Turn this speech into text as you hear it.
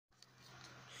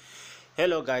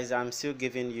Hello guys, I'm still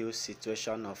giving you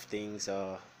situation of things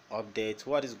update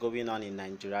what is going on in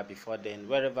Nigeria. Before then,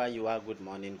 wherever you are, good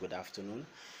morning, good afternoon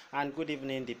and good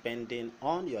evening depending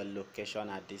on your location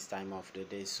at this time of the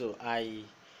day. So I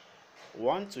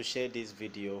want to share this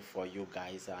video for you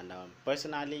guys, and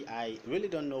personally I really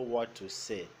don't know what to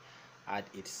say at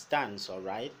its stance. All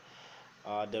right,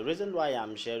 the reason why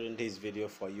I'm sharing this video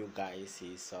for you guys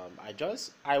is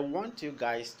I want you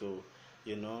guys to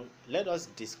let us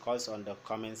discuss on the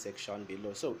comment section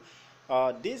below. So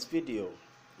this video,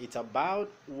 it's about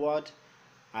what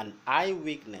an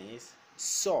eyewitness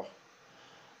saw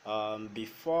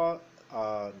before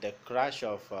the crash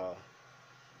of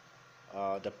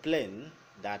the plane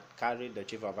that carried the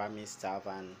Chief of Army Staff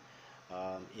and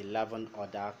 11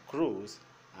 other crews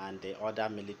and the other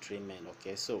military men.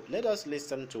 Okay, so let us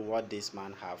listen to what this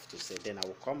man have to say, then I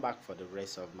will come back for the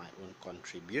rest of my own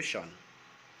contribution.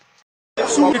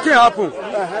 So the thing happen,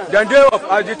 then day of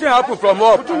as the thing happen from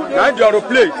up, now the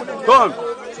aeroplane come,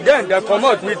 then they come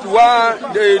out with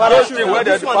one those thing where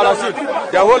they parachute,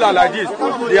 they hold on like this.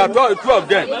 They are two of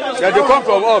them. Then they come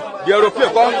from up, the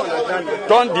aeroplane come,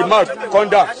 turn the mouth, come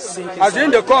down. As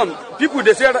in they come, people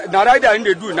they say na rider in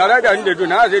they do, na rider in they do.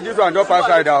 Now they this one don't pass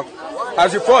side out.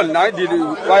 As you fall, now the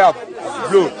wire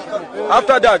blow.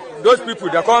 After that, those people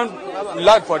they come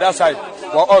land for that side,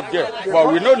 but up there,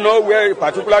 but we don't know where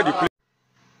particular the place.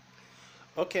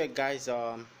 Okay guys,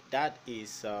 that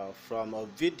is from a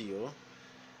video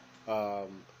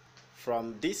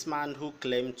from this man who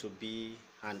claimed to be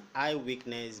an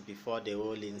eyewitness before the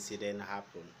whole incident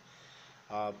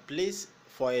happened. Please,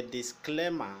 for a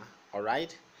disclaimer, all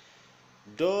right,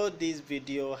 though this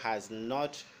video has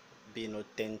not been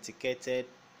authenticated,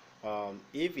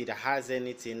 if it has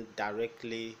anything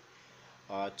directly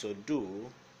to do,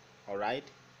 all right,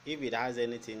 if it has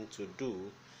anything to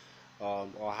do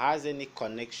or has any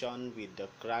connection with the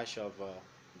crash of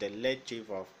the late Chief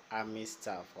of Army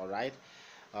Staff, all right,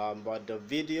 but the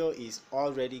video is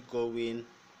already going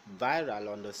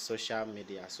viral on the social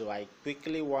media, so I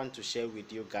quickly want to share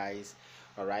with you guys,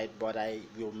 all right, but I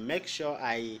will make sure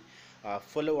I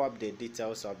follow up the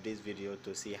details of this video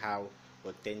to see how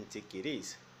authentic it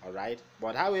is. All right,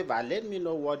 but however, let me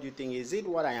know what you think. Is it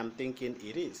what I am thinking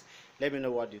it is? Let me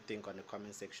know what you think on the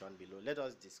comment section below. Let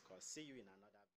us discuss. See you in another.